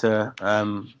wanting to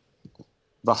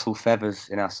rustle feathers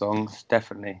in our songs,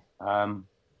 definitely.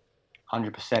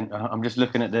 100%. I'm just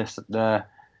looking at the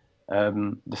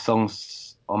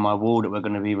songs on my wall that we're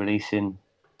going to be releasing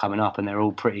coming up, and they're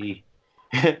all pretty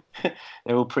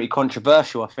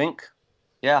controversial, I think.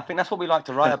 Yeah, I think that's what we like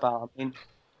to write about. I mean,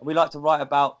 we like to write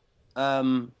about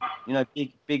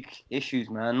big issues,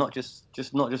 man. Not just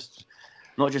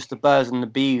the birds and the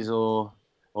bees or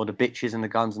the bitches and the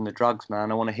guns and the drugs,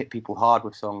 man. I want to hit people hard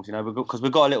with songs, because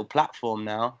we've got a little platform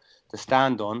now to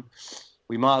stand on.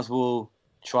 We might as well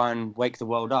try and wake the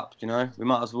world up, we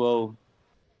might as well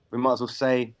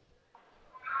say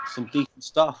some decent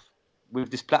stuff with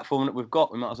this platform that we've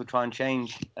got. We might as well try and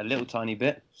change a little tiny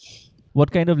bit. What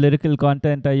kind of lyrical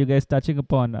content are you guys touching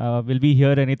upon? Will we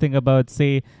hear anything about,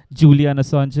 say, Julian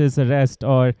Assange's arrest,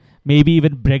 or maybe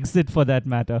even Brexit for that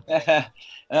matter?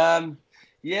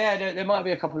 Yeah, there might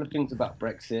be a couple of things about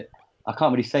Brexit. I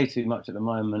can't really say too much at the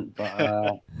moment,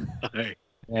 but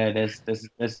yeah,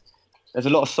 there's a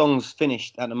lot of songs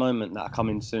finished at the moment that are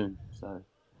coming soon. So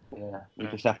yeah, we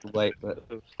just have to wait. But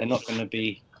they're not going to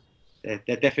be.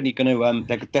 They're definitely going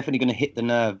to hit the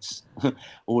nerves.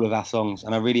 All of our songs,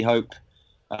 and I really hope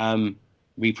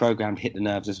Reprogrammed hit the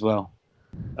nerves as well.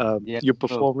 Yeah, You're cool.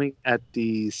 performing at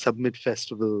the Submit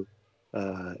Festival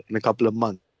in a couple of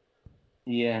months.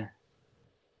 Yeah.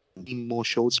 More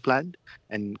shows planned,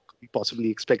 and possibly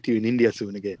expect you in India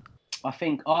soon again. I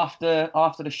think after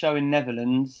the show in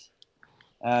Netherlands,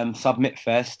 Submit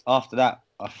Fest. After that,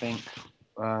 I think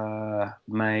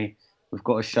May. We've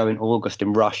got a show in August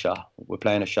in Russia. We're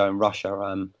playing a show in Russia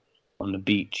on the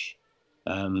beach.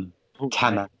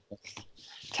 Taman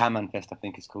Fest, I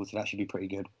think it's called. So that should be pretty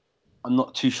good. I'm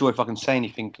not too sure if I can say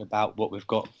anything about what we've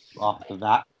got after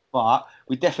that, but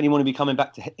we definitely want to be coming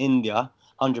back to India,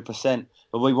 100%.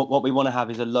 But what we want to have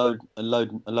is a load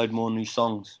more new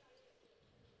songs.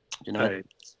 You know, Right.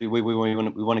 we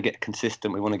want to get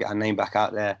consistent. We want to get our name back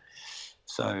out there.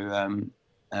 So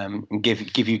and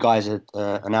give you guys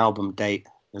an album date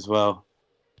as well.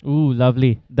 Ooh,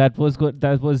 lovely. That was good.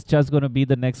 That was just going to be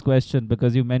the next question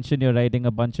because you mentioned you're writing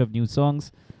a bunch of new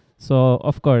songs. So,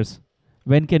 of course,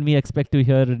 when can we expect to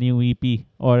hear a new EP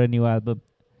or a new album?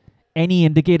 Any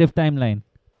indicative timeline?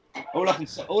 All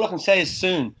I can say is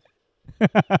soon.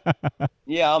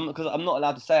 Yeah, because I'm not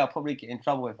allowed to say. I'll probably get in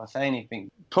trouble if I say anything.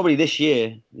 Probably this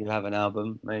year you'll have an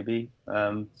album, maybe,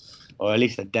 or at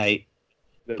least a date.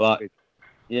 But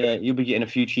yeah, you'll be getting a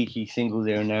few cheeky singles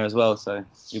here and there as well, so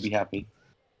you'll be happy.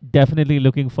 Definitely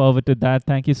looking forward to that.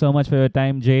 Thank you so much for your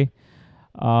time, Jay.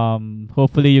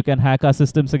 Hopefully you can hack our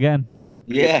systems again.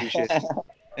 Yeah.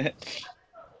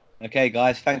 Okay,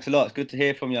 guys. Thanks a lot. It's good to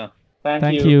hear from you.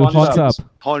 Thank you. Horns up.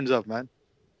 Horns up, man.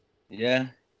 Yeah.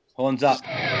 Horns up.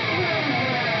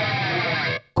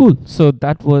 Cool. So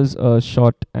that was a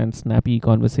short and snappy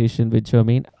conversation with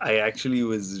Jermaine. I actually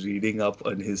was reading up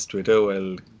on his Twitter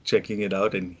while checking it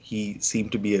out, and he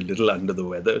seemed to be a little under the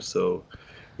weather. So,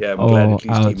 yeah, I'm glad at least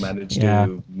ouch. he managed Yeah.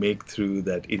 to make through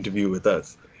that interview with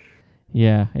us.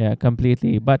 Yeah,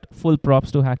 completely. But full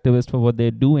props to Hacktivist for what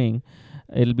they're doing.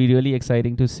 It'll be really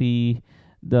exciting to see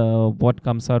what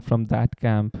comes out from that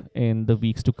camp in the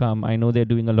weeks to come. I know they're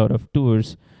doing a lot of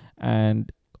tours,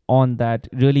 and on that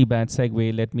really bad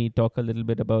segue, let me talk a little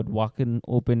bit about Wacken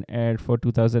Open Air for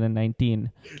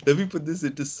 2019. Let me put this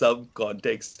into some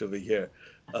context over here,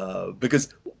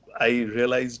 because I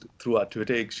realized through our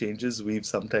Twitter exchanges we've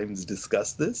sometimes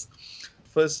discussed this.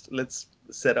 First, let's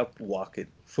set up Wacken.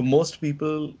 For most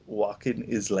people, Wacken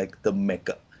is like the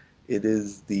Mecca. It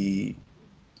is the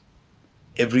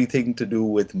everything to do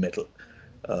with metal.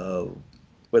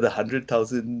 Whether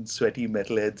 100,000 sweaty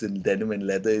metalheads in denim and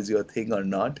leather is your thing or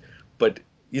not, but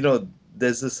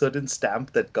there's a certain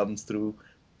stamp that comes through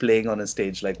playing on a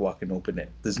stage like Wacken Open Air.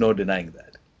 There's no denying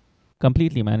that.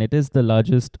 Completely, man. It is the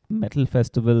largest metal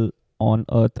festival on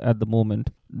earth at the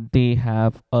moment. They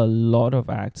have a lot of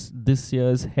acts. This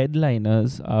year's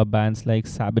headliners are bands like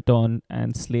Sabaton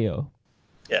and Slayer.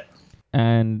 Yeah.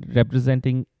 And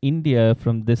representing India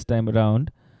from this time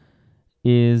around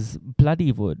is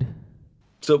Bloodywood.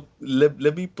 So let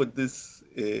me put this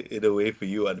in a way for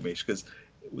you, Animesh, because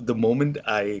the moment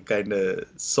I kind of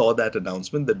saw that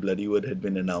announcement that Bloodywood had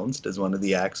been announced as one of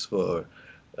the acts for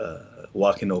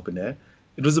Wacken Open Air,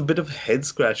 it was a bit of a head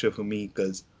scratcher for me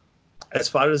because, as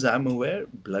far as I'm aware,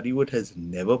 Bloodywood has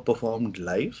never performed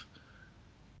live,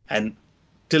 and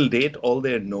till date, all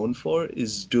they're known for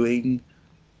is doing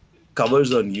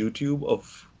covers on YouTube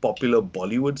of popular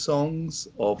Bollywood songs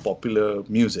or popular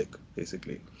music,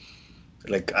 basically.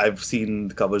 Like, I've seen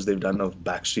the covers they've done of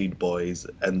Backstreet Boys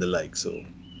and the like. So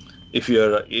if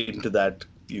you're into that,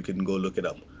 you can go look it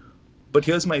up. But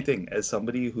here's my thing. As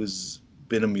somebody who's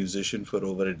been a musician for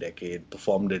over a decade,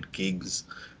 performed at gigs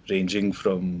ranging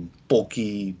from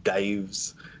pokey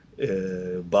dives,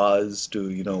 bars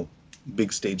to,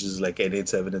 big stages like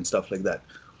N87 and stuff like that.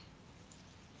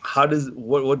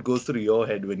 What goes through your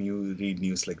head when you read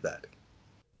news like that?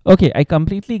 Okay, I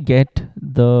completely get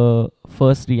the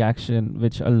first reaction,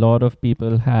 which a lot of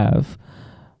people have,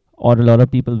 or a lot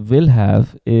of people will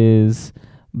have, is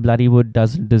Bloodywood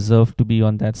doesn't deserve to be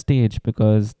on that stage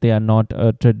because they are not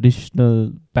a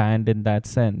traditional band in that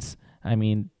sense. I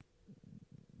mean,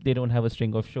 they don't have a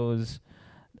string of shows.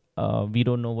 We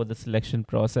don't know what the selection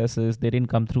process is. They didn't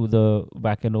come through the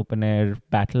Wacken Open Air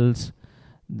battles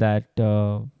that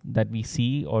we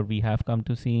see or we have come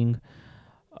to seeing.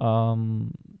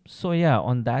 So yeah,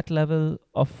 on that level,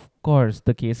 of course,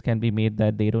 the case can be made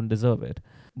that they don't deserve it.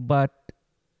 But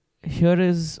here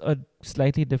is a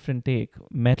slightly different take.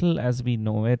 Metal as we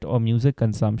know it, or music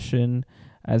consumption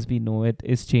as we know it,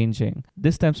 is changing.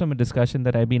 This stems from a discussion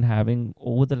that I've been having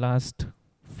over the last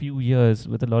few years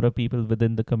with a lot of people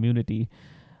within the community,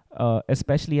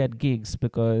 especially at gigs,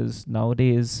 because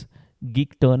nowadays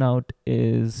gig turnout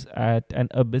is at an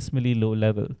abysmally low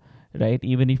level. right?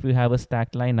 Even if you have a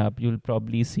stacked lineup, you'll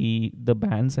probably see the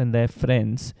bands and their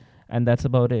friends, and that's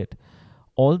about it.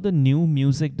 All the new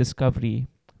music discovery,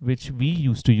 which we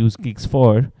used to use gigs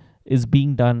for, is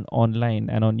being done online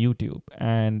and on YouTube.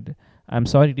 And I'm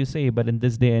sorry to say, but in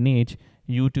this day and age,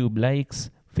 YouTube likes,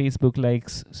 Facebook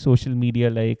likes, social media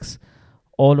likes,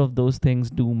 all of those things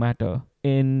do matter.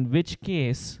 In which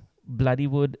case,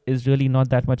 Bloodywood is really not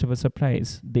that much of a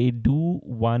surprise. They do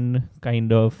one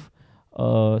kind of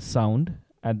sound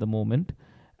at the moment,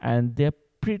 and they're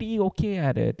pretty okay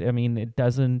at it. I mean, it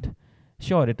doesn't.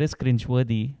 Sure, it is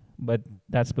cringeworthy, but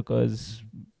that's because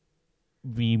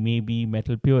we may be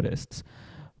metal purists.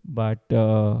 But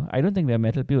I don't think we're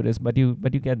metal purists. But you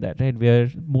get that, right? We're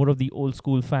more of the old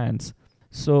school fans.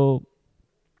 So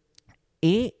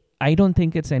I don't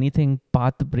think it's anything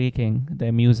path breaking,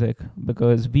 their music,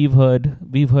 because we've heard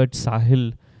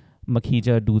Sahil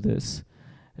Makhija do this,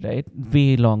 right?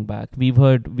 Way long back. We've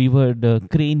heard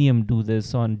Cranium do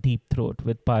this on Deep Throat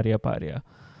with Parya Parya.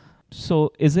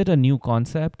 So is it a new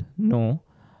concept? No.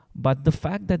 But the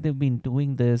fact that they've been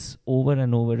doing this over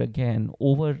and over again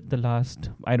over the last,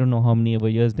 I don't know how many ever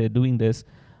years they're doing this,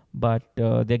 but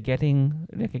they're getting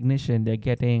recognition, they're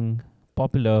getting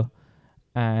popular,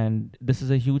 and this is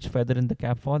a huge feather in the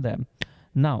cap for them.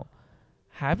 Now,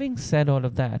 having said all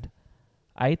of that,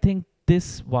 I think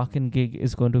this walk-in gig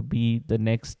is going to be the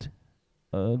next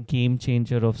game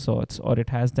changer of sorts, or it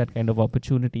has that kind of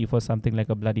opportunity for something like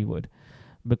a Bloodywood,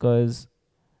 because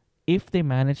if they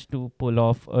manage to pull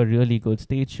off a really good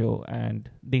stage show, and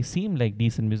they seem like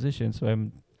decent musicians, so I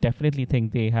definitely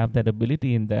think they have that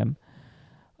ability in them,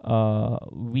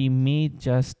 we may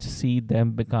just see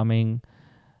them becoming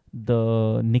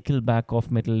the Nickelback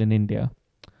of metal in India.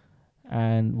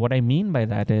 And what I mean by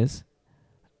that is,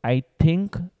 I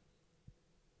think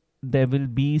there will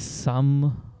be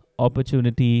some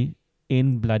opportunity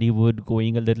in Bloodywood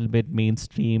going a little bit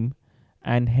mainstream,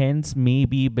 and hence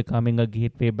maybe becoming a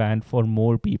gateway band for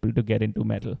more people to get into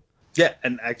metal. Yeah,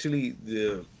 and actually,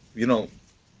 you know,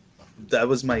 that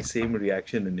was my same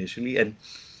reaction initially. And,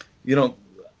 you know,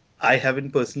 I haven't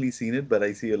personally seen it, but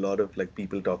I see a lot of like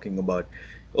people talking about,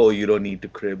 oh, you don't need to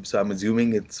crib. So I'm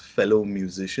assuming it's fellow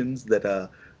musicians that are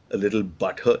a little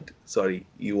butthurt. Sorry,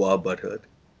 you are butthurt.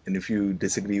 And if you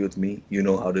disagree with me, you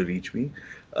know how to reach me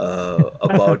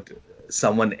about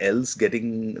someone else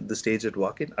getting the stage at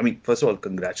Walk-In. I mean, first of all,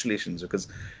 congratulations, because,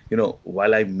 you know,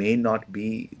 while I may not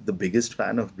be the biggest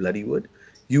fan of Bloodywood,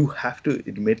 you have to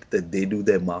admit that they do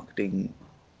their marketing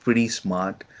pretty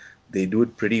smart. They do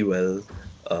it pretty well.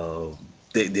 Uh,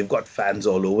 they've got fans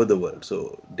all over the world.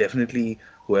 So definitely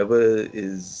whoever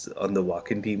is on the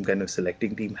walk-in team, kind of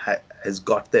selecting team, has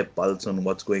got their pulse on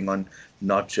what's going on,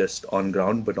 not just on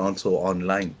ground, but also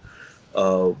online.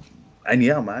 Uh, and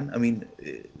yeah, man, I mean,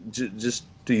 just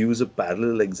to use a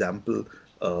parallel example,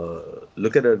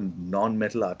 look at a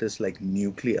non-metal artist like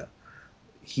Nuclear.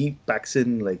 He packs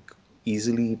in like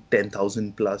easily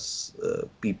 10,000 plus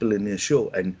people in his show.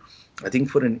 And I think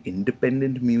for an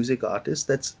independent music artist,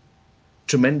 that's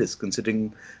tremendous,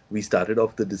 considering we started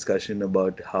off the discussion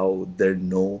about how there are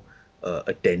no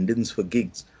attendance for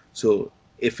gigs. So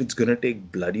if it's going to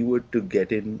take Bloodywood to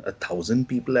get in 1,000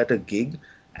 people at a gig,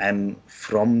 and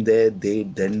from there they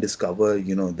then discover,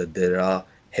 you know, that there are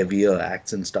heavier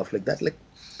acts and stuff like that, like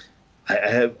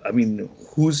I mean,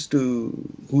 who's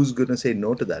gonna say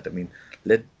no to that? I mean,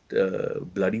 let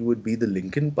Bloodywood be the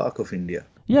Linkin Park of India.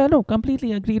 Yeah, no,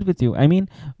 completely agreed with you. I mean,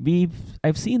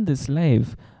 I've seen this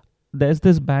live. There's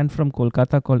this band from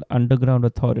Kolkata called Underground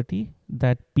Authority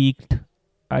that peaked,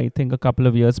 I think, a couple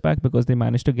of years back because they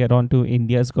managed to get onto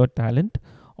India's Got Talent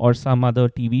or some other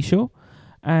TV show.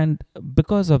 And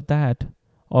because of that,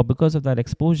 or because of that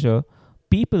exposure,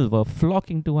 people were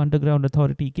flocking to Underground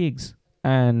Authority gigs.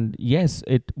 And yes,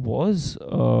 it was,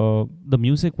 the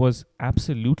music was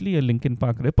absolutely a Linkin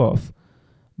Park ripoff.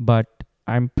 But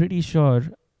I'm pretty sure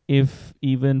if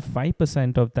even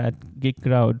 5% of that gig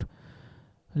crowd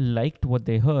liked what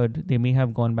they heard, they may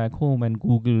have gone back home and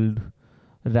Googled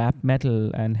rap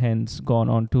metal and hence gone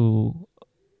on to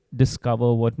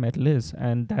discover what metal is.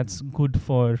 And that's good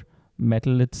for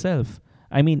metal itself.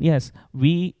 I mean, yes,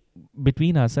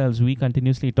 between ourselves, we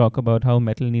continuously talk about how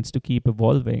metal needs to keep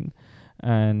evolving.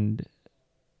 And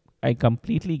I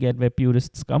completely get where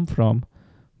purists come from.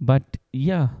 But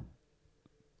yeah,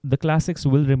 the classics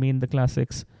will remain the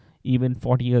classics even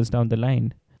 40 years down the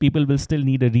line. People will still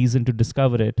need a reason to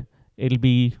discover it. It'll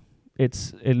be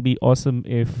awesome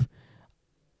if,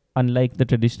 unlike the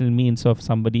traditional means of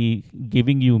somebody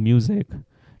giving you music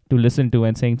to listen to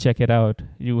and saying check it out,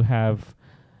 you have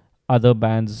other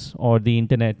bands or the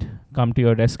internet come to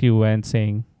your rescue and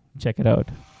saying check it out.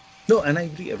 No, and I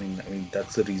agree. I mean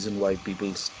that's the reason why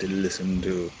people still listen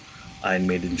to Iron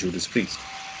Maiden, Judas Priest.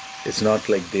 It's not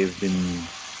like they've been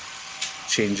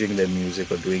changing their music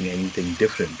or doing anything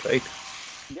different, right?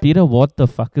 Peter, what the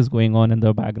fuck is going on in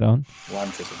the background?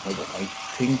 1 second, hold on. I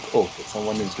think, oh, okay,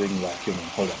 someone is doing vacuuming.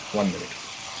 Hold on, 1 minute.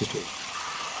 Just wait.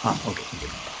 Okay,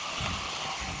 okay.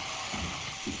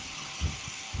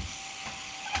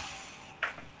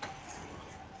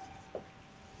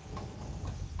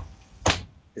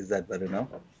 Is that better now?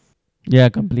 Yeah,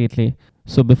 completely.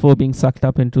 So before being sucked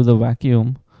up into the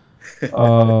vacuum,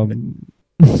 um,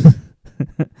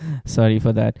 sorry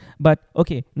for that. But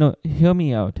okay, no, hear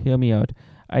me out. Hear me out.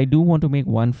 I do want to make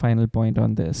one final point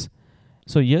on this.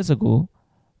 So years ago,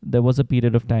 there was a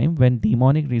period of time when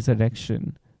Demonic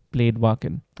Resurrection played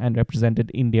Wacken and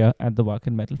represented India at the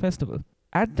Wacken Metal Festival.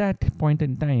 At that point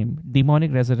in time,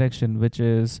 Demonic Resurrection, which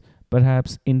is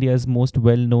perhaps India's most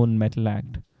well known metal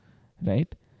act,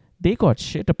 right? They got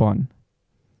shit upon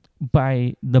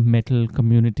by the metal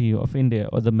community of India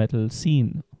or the metal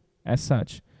scene as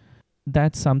such.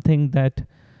 That's something that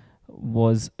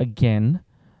was, again,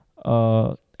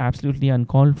 absolutely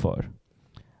uncalled for.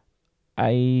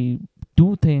 I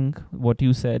do think what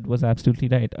you said was absolutely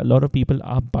right. A lot of people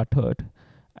are butthurt,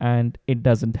 and it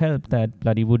doesn't help that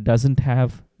Bloodywood doesn't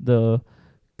have the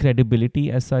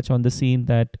credibility as such on the scene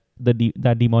that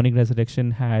that Demonic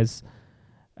Resurrection has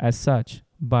as such.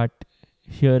 But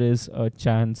here is a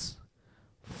chance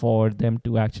for them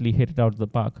to actually hit it out of the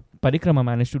park. Parikrama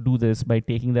managed to do this by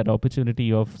taking that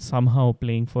opportunity of somehow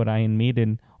playing for Iron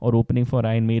Maiden or opening for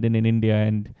Iron Maiden in India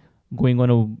and going on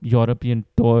a European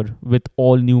tour with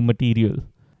all new material.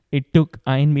 It took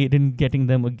Iron Maiden getting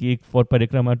them a gig for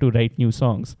Parikrama to write new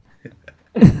songs.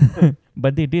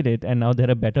 But they did it, and now they're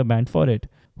a better band for it.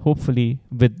 Hopefully,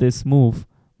 with this move,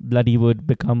 Bloodywood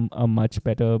become a much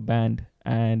better band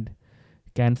and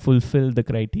can fulfill the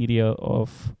criteria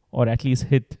of, or at least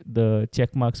hit the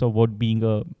check marks of what being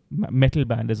a metal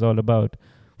band is all about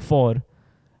for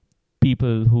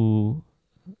people who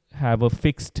have a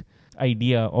fixed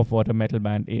idea of what a metal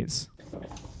band is.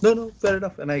 No, fair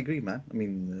enough, and I agree, man. I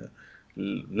mean,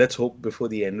 let's hope before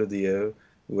the end of the year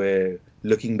we're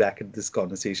looking back at this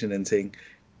conversation and saying,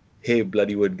 "Hey,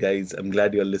 Bloodywood guys, I'm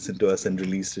glad you all listened to us and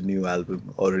released a new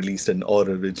album or released an or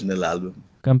original album."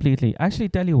 Completely. Actually,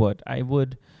 tell you what, I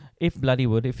would, if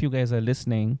Bloodywood, if you guys are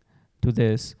listening to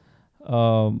this,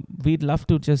 we'd love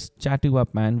to just chat you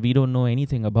up, man. We don't know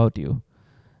anything about you.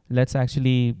 Let's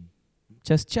actually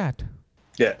just chat.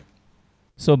 Yeah.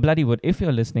 So, Bloodywood, if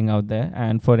you're listening out there,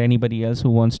 and for anybody else who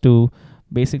wants to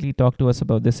basically talk to us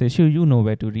about this issue, you know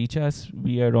where to reach us.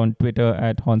 We are on Twitter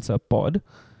at HonsapPod.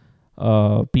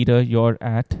 Peter, you're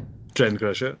at Trend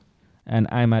Crusher. And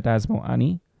I'm at Asmo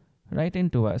Ani. Write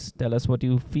into us. Tell us what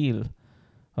you feel.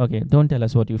 Okay, don't tell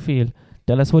us what you feel.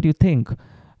 Tell us what you think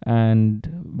and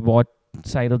what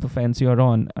side of the fence you're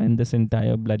on in this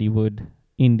entire Bloodywood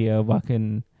India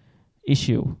Wacken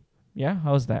issue. Yeah,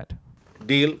 how's that?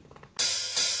 Deal.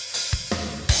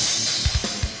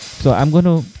 So I'm going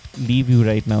to leave you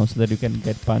right now so that you can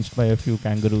get punched by a few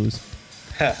kangaroos.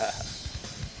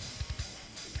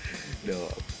 No,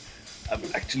 I'm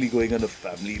actually going on a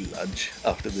family lunch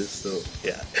after this, so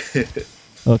yeah.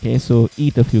 Okay, so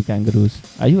eat a few kangaroos.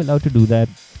 Are you allowed to do that?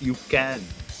 You can.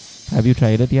 Have you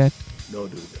tried it yet? No,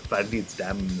 dude. Apparently it's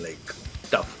damn,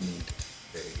 tough meat.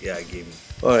 Yeah, gamey.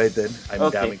 Alright then.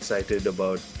 I'm damn excited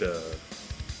about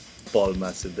Paul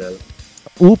Masvidal.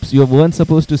 Oops, you weren't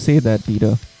supposed to say that,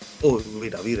 Peter. Oh,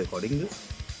 wait, are we recording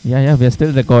this? Yeah, we're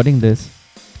still recording this.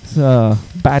 It's a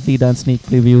badly done sneak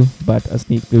preview, but a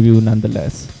sneak preview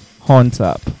nonetheless. Horns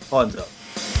up. Horns up.